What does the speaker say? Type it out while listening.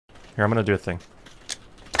Here, I'm gonna do a thing.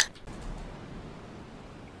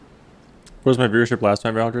 What was my viewership last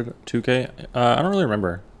time, Valgrid? 2K? I don't really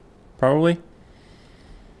remember. Probably.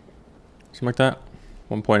 Something like that.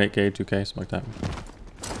 1.8K, 2K, something like that.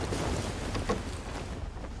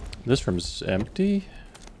 This room's empty?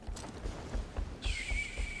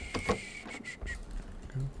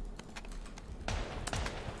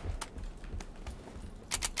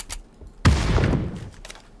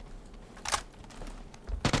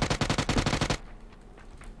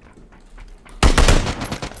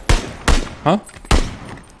 Huh?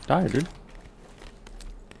 Die, dude.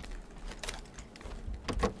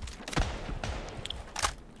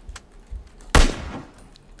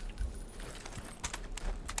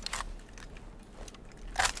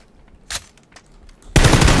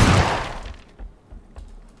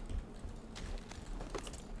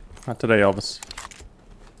 Not today, Elvis.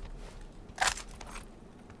 I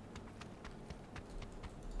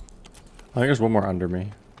think there's one more under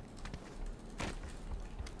me.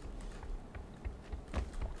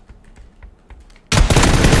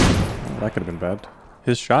 That could have been bad.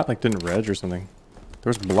 His shot like didn't reg or something.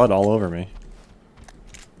 There was blood all over me.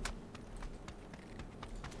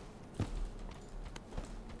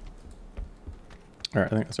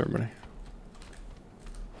 Alright, I think that's everybody.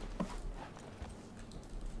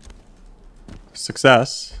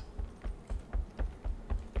 Success.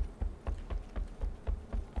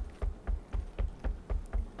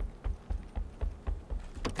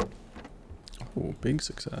 Oh, big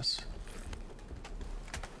success.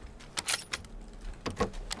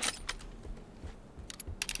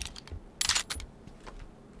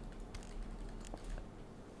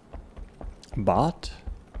 Bot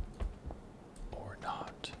or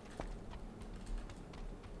not?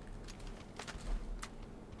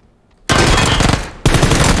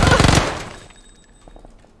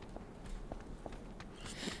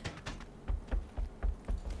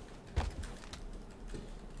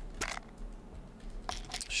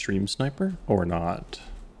 Stream sniper or not?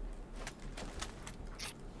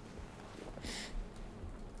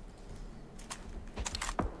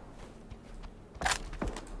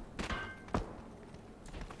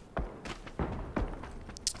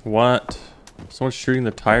 What? Someone's shooting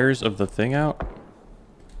the tires of the thing out?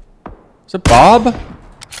 Is it Bob?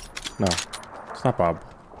 No, it's not Bob.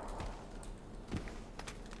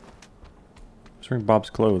 He's wearing Bob's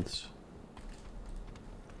clothes.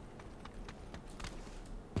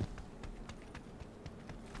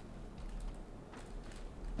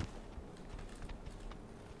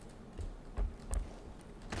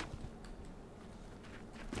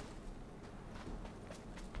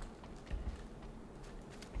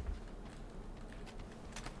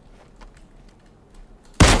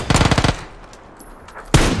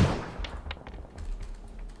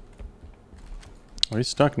 Oh, he's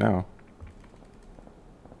stuck now.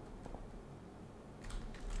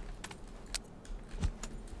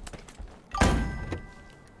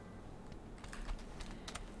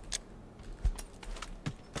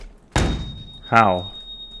 How?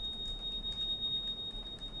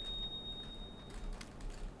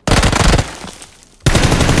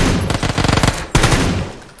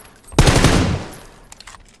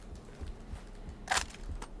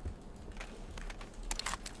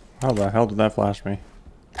 How the hell did that flash me?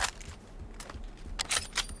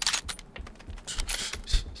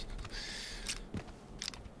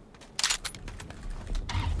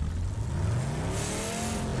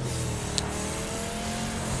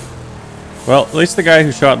 Well, at least the guy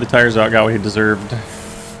who shot the tires out got what he deserved.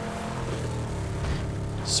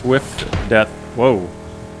 Swift death. Whoa.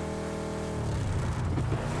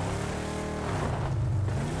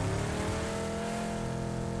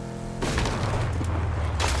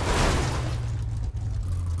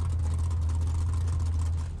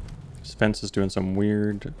 This fence is doing some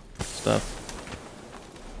weird stuff.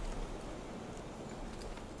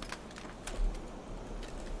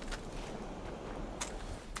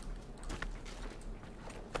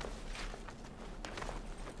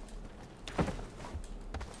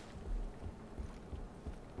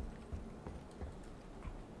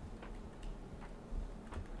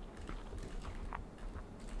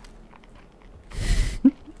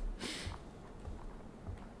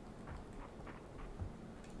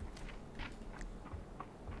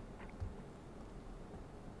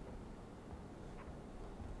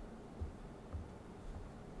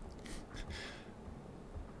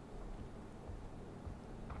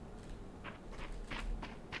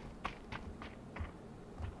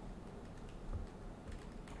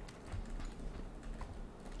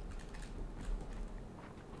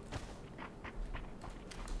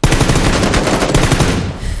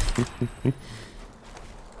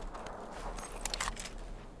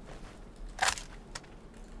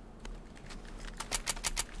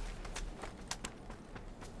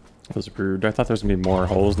 That was rude. I thought there was gonna be more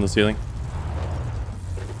holes in the ceiling.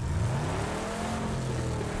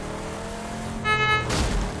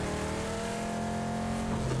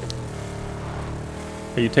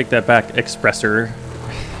 Hey, you take that back, Expressor.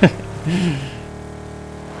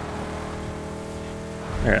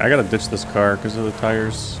 Alright, I gotta ditch this car because of the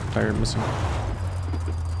tires. Tire missing.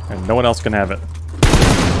 And no one else can have it.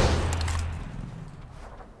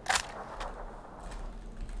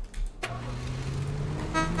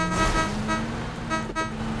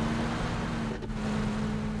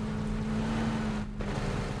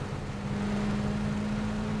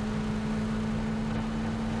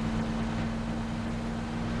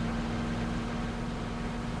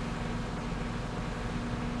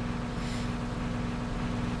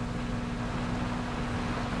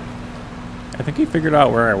 I think he figured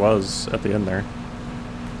out where I was at the end there.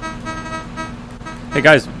 Hey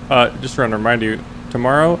guys, just want to remind you,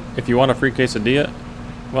 tomorrow, if you want a free quesadilla,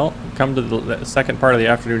 well, come to the second part of the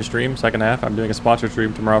afternoon stream, second half. I'm doing a sponsored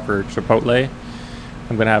stream tomorrow for Chipotle.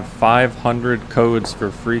 I'm going to have 500 codes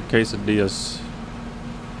for free quesadillas.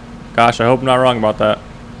 Gosh, I hope I'm not wrong about that.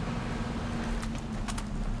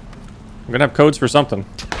 I'm going to have codes for something.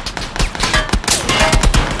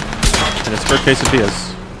 And it's for quesadillas.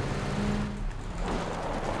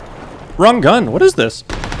 Wrong gun. What is this?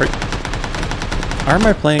 How am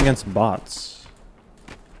I playing against bots?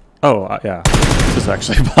 Oh, yeah. This is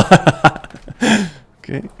actually a bot.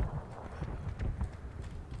 Okay.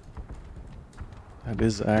 That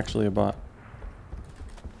is actually a bot.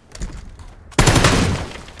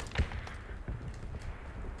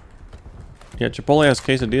 Yeah, Chipotle has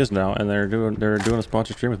quesadillas now, and they're doing a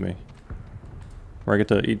sponsored stream with me, where I get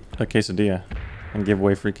to eat a quesadilla and give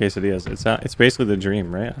away free quesadillas. It's basically the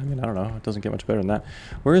dream, right? I mean, I don't know. It doesn't get much better than that.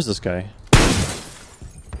 Where is this guy?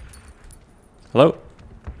 Hello?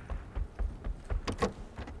 Can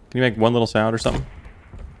you make one little sound or something?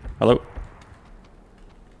 Hello?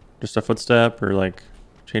 Just a footstep or like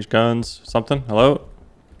change guns, something? Hello?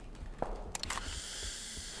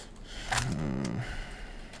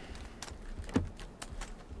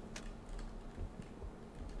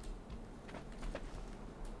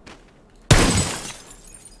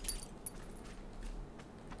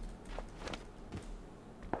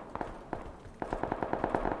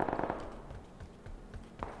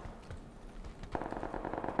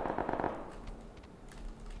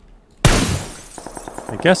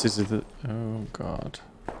 I guess he's at the... Oh, God.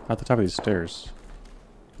 At the top of these stairs.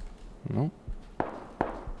 No?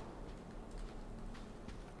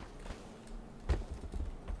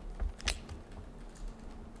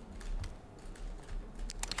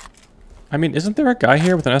 I mean, isn't there a guy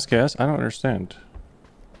here with an SKS? I don't understand.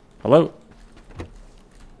 Hello?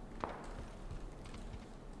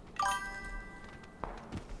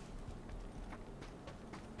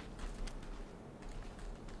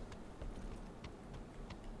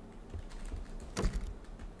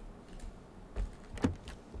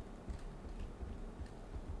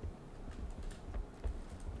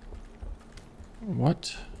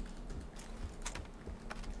 What?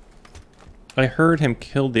 I heard him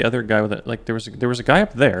kill the other guy with it. Like there was a guy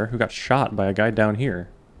up there who got shot by a guy down here.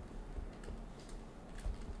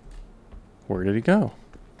 Where did he go?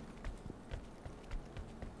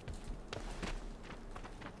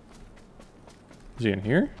 Is he in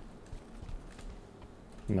here?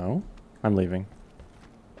 No. I'm leaving.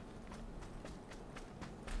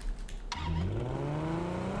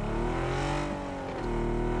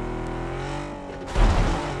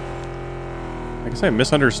 I guess I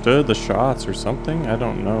misunderstood the shots or something. I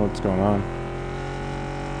don't know what's going on.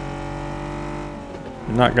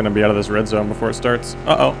 I'm not gonna be out of this red zone before it starts.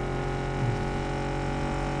 Uh-oh.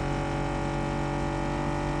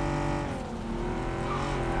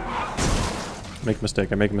 Make a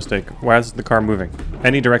mistake, I make a mistake. Why is the car moving?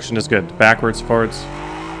 Any direction is good. Backwards, forwards.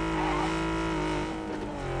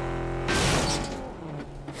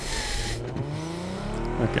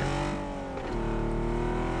 Okay.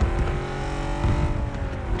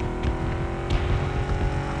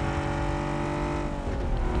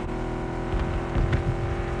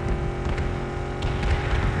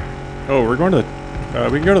 Oh, we're going to the...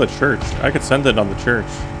 we can go to the church. I could send it on the church.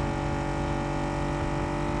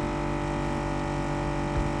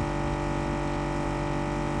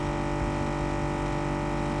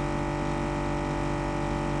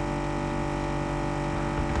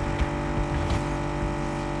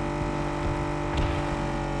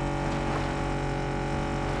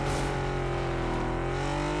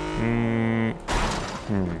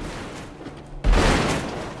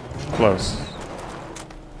 Close.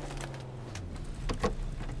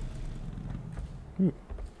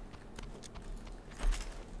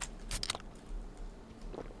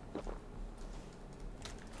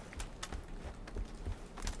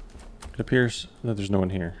 appears that there's no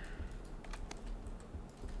one here.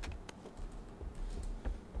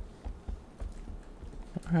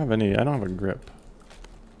 I don't have a grip.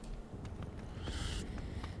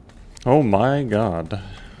 Oh my god.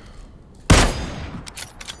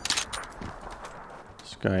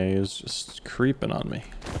 This guy is just creeping on me.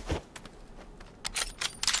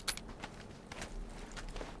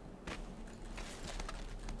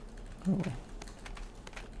 Oh.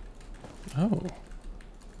 Oh.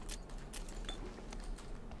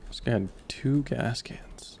 This guy had 2 gas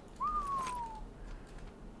cans.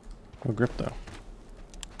 No grip though.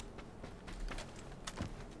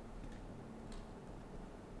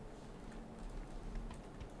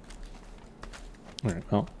 Alright,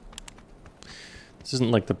 well. This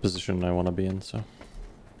isn't like the position I want to be in, so.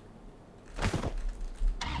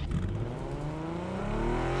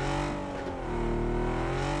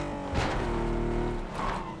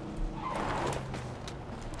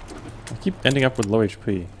 I keep ending up with low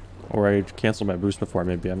HP. Or I canceled my boost before,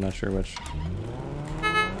 maybe. I'm not sure which.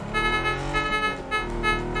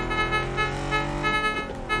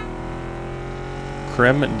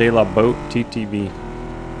 Creme de la Boat TTV.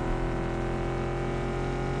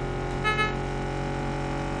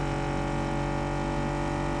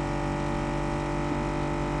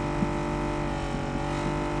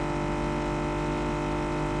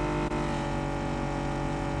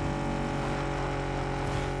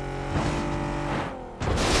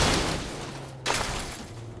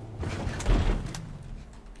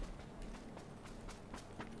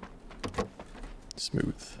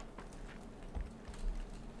 Smooth.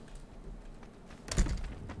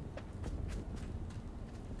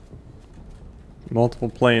 Multiple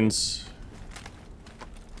planes.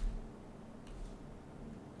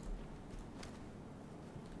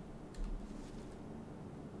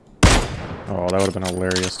 Oh, that would have been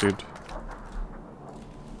hilarious, dude.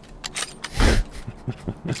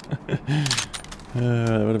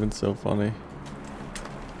 That would have been so funny.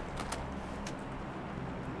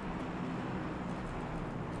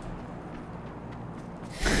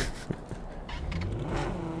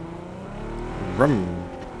 Rum.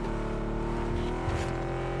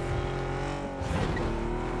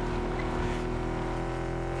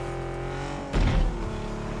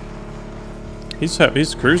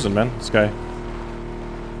 He's cruising, man, this guy.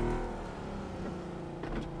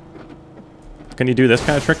 Can you do this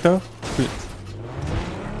kind of trick, though?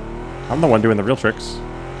 I'm the one doing the real tricks.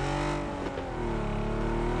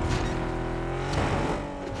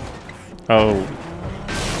 Oh.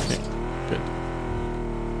 Okay, good.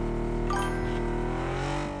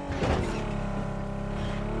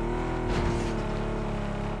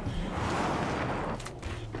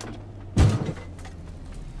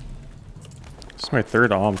 This is my 3rd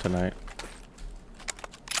AWM tonight.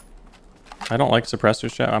 I don't like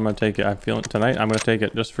suppressors, chat. I'm gonna take it. I feel it tonight. I'm gonna take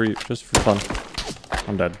it just for you, just for fun.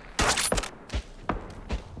 I'm dead.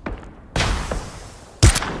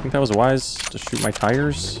 I think that was wise to shoot my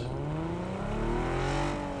tires.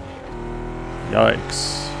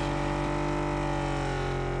 Yikes.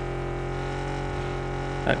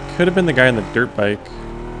 That could have been the guy on the dirt bike.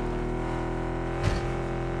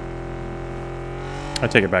 I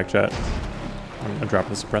take it back, chat. I'm gonna drop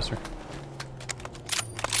the suppressor.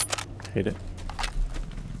 Hate it.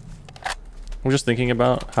 I'm just thinking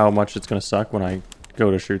about how much it's gonna suck when I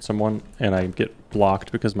go to shoot someone and I get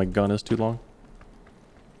blocked because my gun is too long.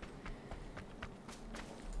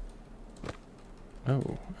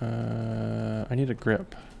 Oh, I need a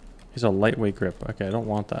grip. He's a lightweight grip. Okay, I don't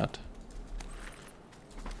want that.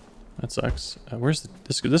 That sucks. Where's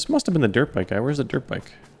this? This must have been the dirt bike guy. Where's the dirt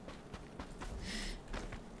bike?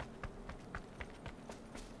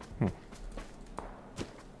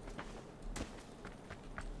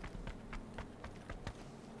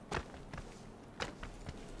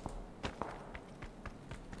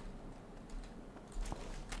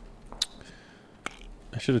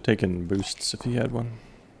 I should have taken boosts if he had one.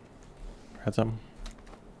 Had some.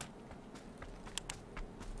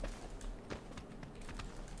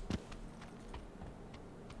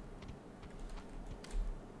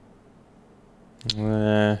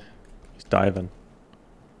 He's diving.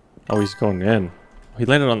 Oh, he's going in. He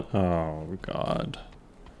landed on... Oh, God.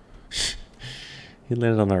 He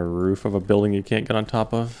landed on the roof of a building you can't get on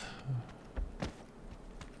top of.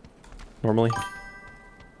 Normally.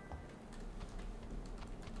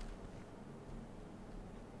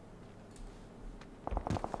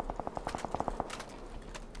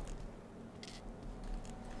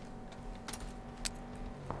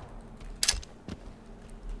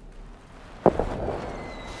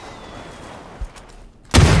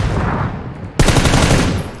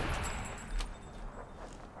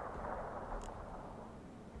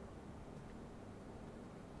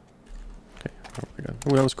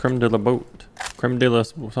 Oh, that was creme de la boat. Creme de la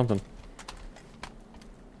something.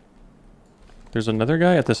 There's another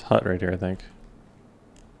guy at this hut right here, I think.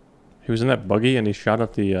 He was in that buggy and he shot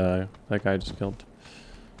at the, that guy I just killed.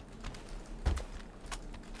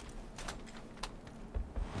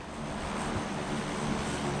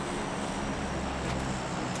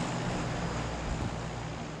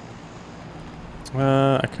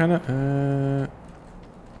 I kind of,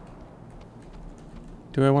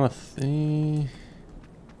 do I want to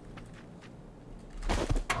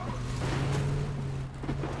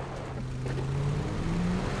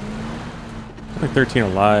like 13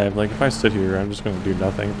 alive. Like, if I sit here, I'm just going to do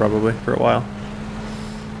nothing, probably, for a while.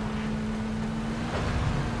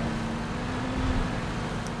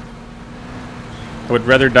 I would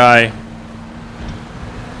rather die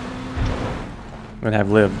than have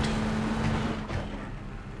lived.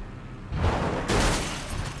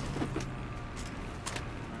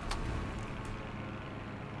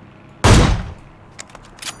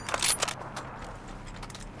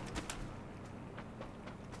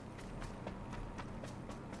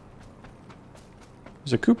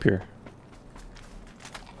 There's a coop here.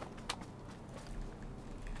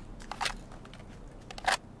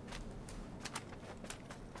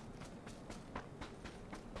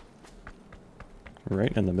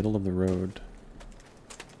 Right in the middle of the road.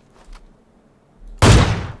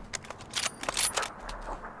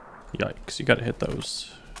 Yikes, you gotta hit those.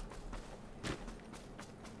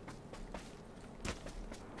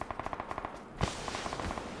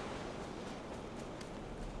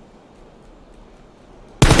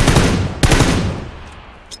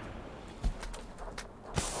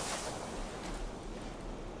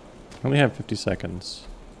 I only have 50 seconds.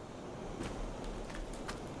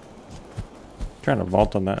 Trying to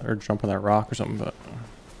vault on that or jump on that rock or something, but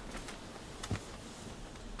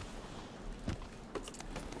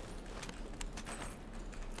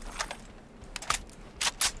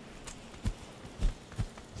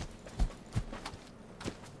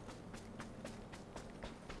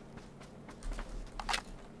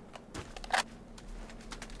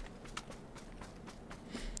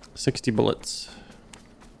 $60 bullets.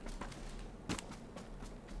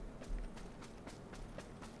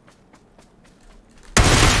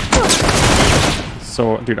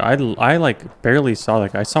 So, dude, I like barely saw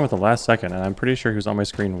that guy. I saw him at the last second, and I'm pretty sure he was on my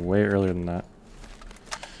screen way earlier than that.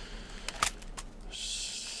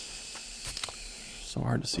 So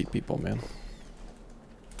hard to see people, man.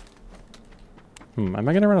 Am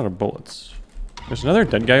I gonna run out of bullets? There's another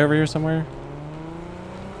dead guy over here somewhere.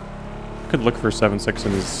 Could look for 7.6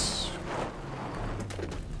 in his...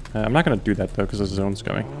 I'm not gonna do that though, because the zone's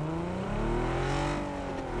coming.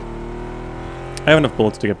 I have enough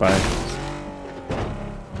bullets to get by.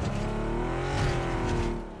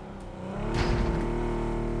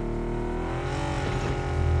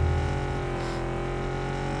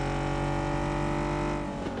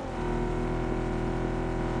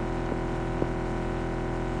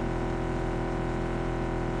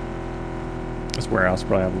 This warehouse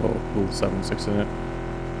probably have a little 7.6 in it.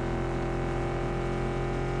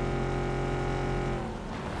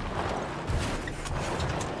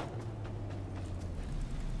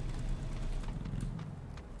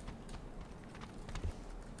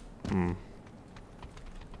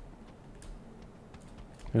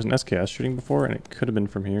 There's an SKS shooting before, and it could have been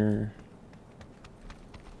from here.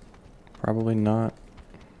 Probably not.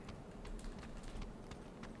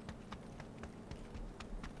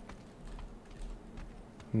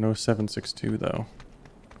 No 7.62 though.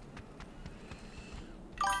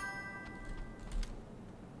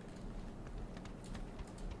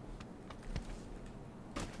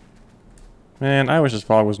 Man, I wish this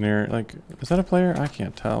fog was near. Like, is that a player? I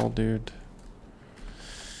can't tell, dude.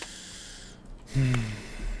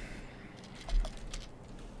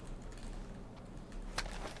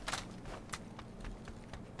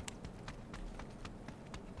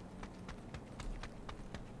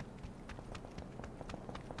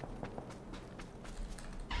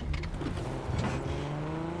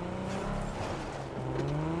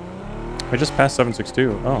 I just passed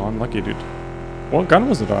 7.62. Oh, unlucky, dude. What gun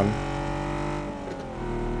was it on?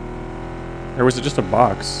 Or was it just a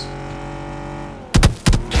box?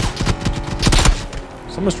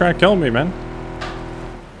 Someone's trying to kill me, man.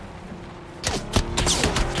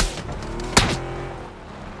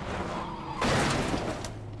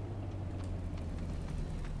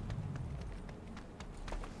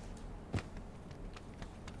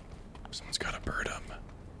 Someone's got to bird him.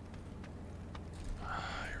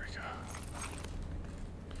 Here we go.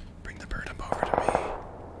 Bring the bird him over to me.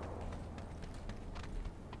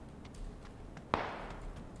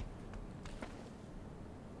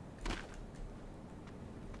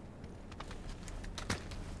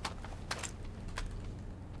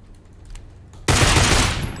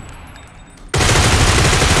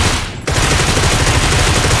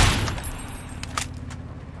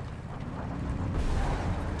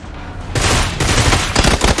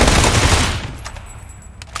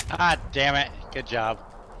 Ah, damn it. Good job.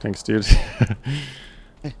 Thanks, dude.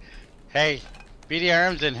 Hey,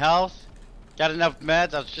 BDRM's in health. Got enough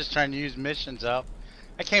meds. I was just trying to use missions up.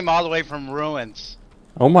 I came all the way from ruins.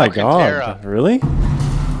 Oh my Alcantara. god. Really?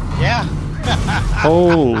 Yeah.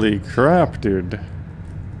 Holy crap, dude.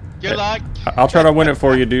 Good luck. I'll try to win it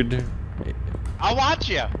for you, dude. I'll watch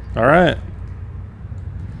you. Alright.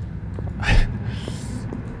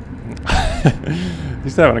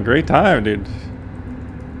 He's having a great time, dude.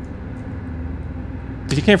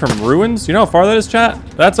 He came from ruins? You know how far that is, chat?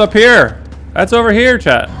 That's up here. That's over here,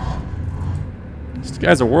 chat. This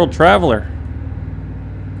guy's a world traveler.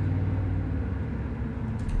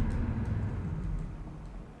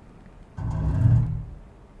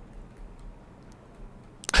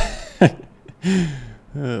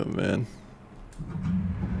 Oh, man.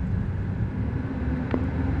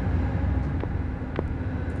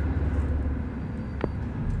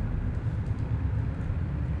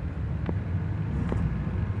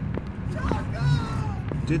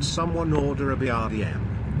 Did someone order a BRDM?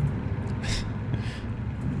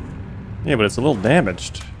 Yeah, but it's a little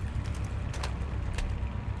damaged.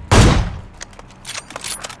 I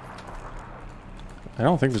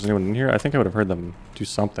don't think there's anyone in here. I think I would have heard them do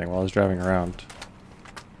something while I was driving around.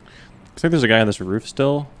 Looks like there's a guy on this roof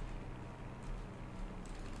still.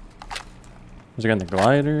 There's a guy in the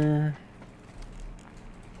glider.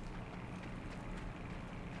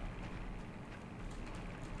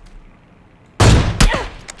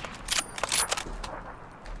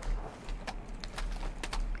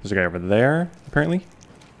 There's a guy over there, apparently.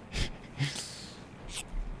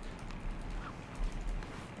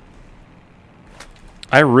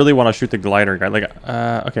 I really want to shoot the glider guy. Like,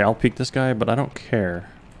 okay, I'll peek this guy, but I don't care.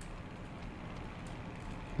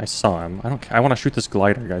 I saw him. I want to shoot this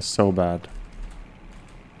glider guy so bad.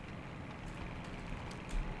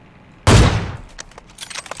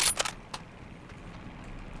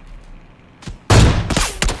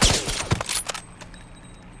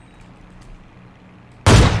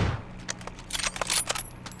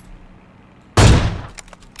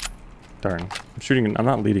 Darn. I'm shooting. I'm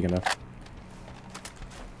not leading enough.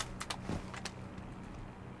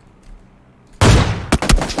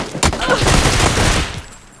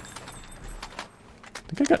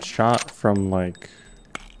 I think I got shot from, like,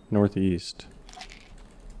 northeast.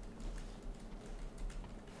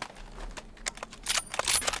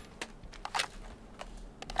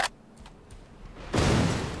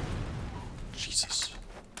 Jesus.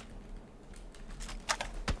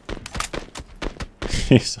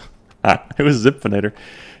 It was Zipfinator.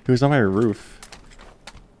 He was on my roof.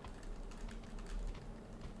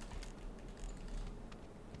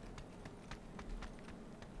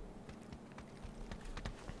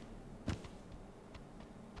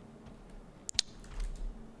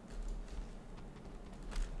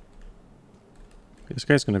 This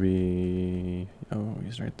guy's gonna be... Oh,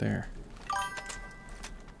 he's right there.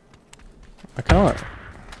 I kinda want...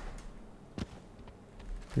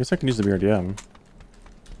 I guess I can use the BRDM.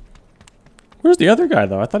 Where's the other guy,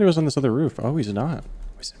 though? I thought he was on this other roof. Oh, he's not.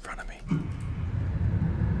 He's in front of me.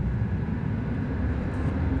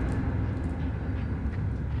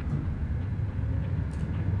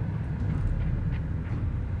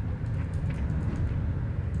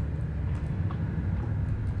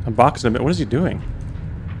 I'm boxing him. What is he doing?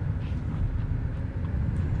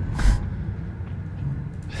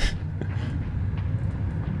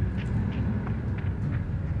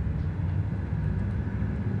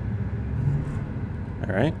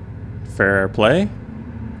 All right, fair play.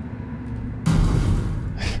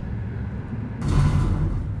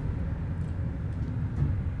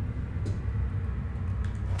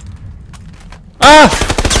 Ah!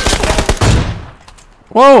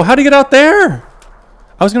 Whoa! How'd he get out there?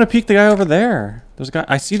 I was gonna peek the guy over there. There's a guy.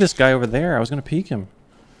 I see this guy over there. I was gonna peek him.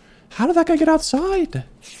 How did that guy get outside?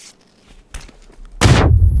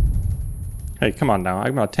 Hey, come on now.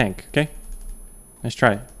 I'm not a tank, okay? Nice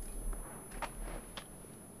try.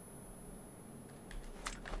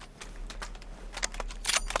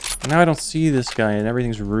 Now I don't see this guy and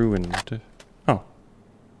everything's ruined. Oh.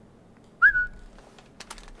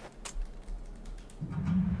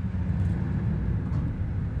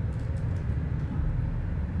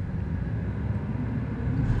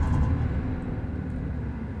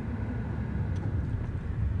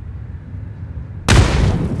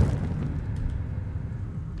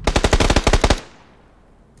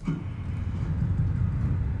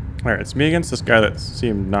 Alright, it's me against this guy that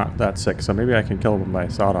seemed not that sick, so maybe I can kill him by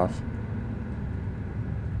sawed off.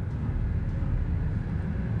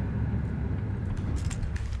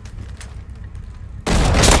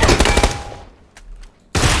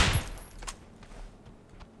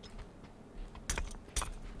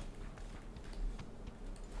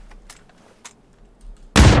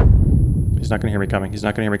 not gonna hear me coming. He's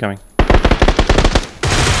not gonna hear me coming.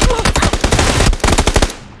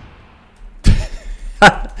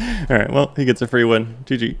 Alright, well, he gets a free win.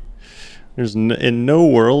 GG. There's in no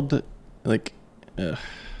world, like...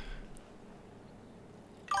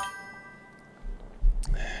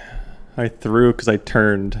 I threw because I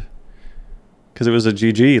turned. Because it was a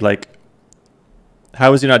GG, like...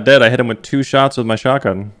 How is he not dead? I hit him with 2 shots with my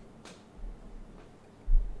shotgun.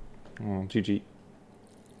 Oh, GG.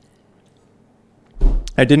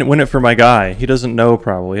 I didn't win it for my guy. He doesn't know,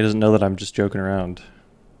 probably. He doesn't know that I'm just joking around.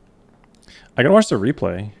 I gotta watch the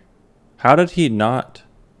replay. How did he not...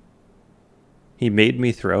 He made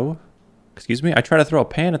me throw? Excuse me? I tried to throw a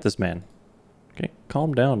pan at this man. Okay,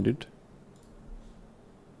 calm down, dude.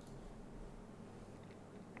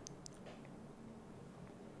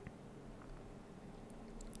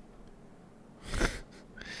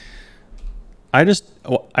 I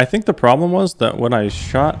think the problem was that when I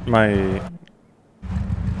shot my...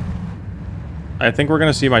 I think we're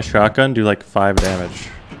gonna see my shotgun do like 5 damage.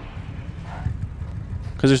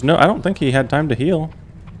 Because there's no... I don't think he had time to heal.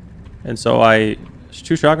 And so I...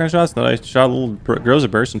 2 shotgun shots, then I shot a little groza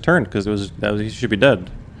burst and turned because he should be dead.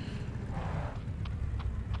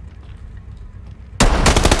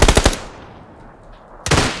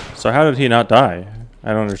 So how did he not die?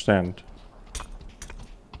 I don't understand.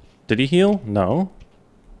 Did he heal? No.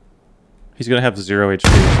 He's gonna have 0 HP.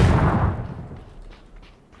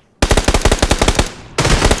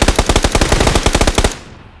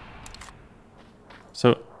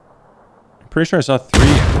 So, I'm pretty sure I saw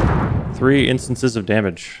three instances of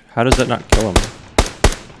damage. How does that not kill him?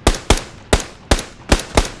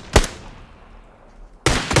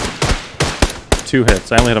 Two hits.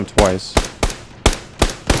 I only hit him twice.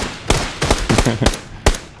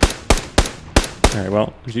 Alright,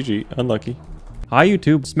 well, GG. Unlucky. Hi,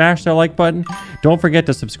 YouTube. Smash that like button. Don't forget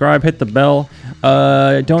to subscribe. Hit the bell.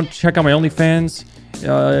 Don't check out my OnlyFans.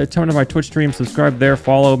 Come to my Twitch stream. Subscribe there.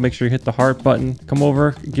 Follow. Make sure you hit the heart button. Come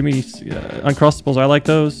over. Give me Uncrustables. I like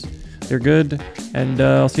those. They're good. And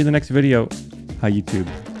I'll see you in the next video. Hi, YouTube.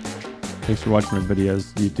 Thanks for watching my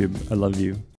videos, YouTube. I love you.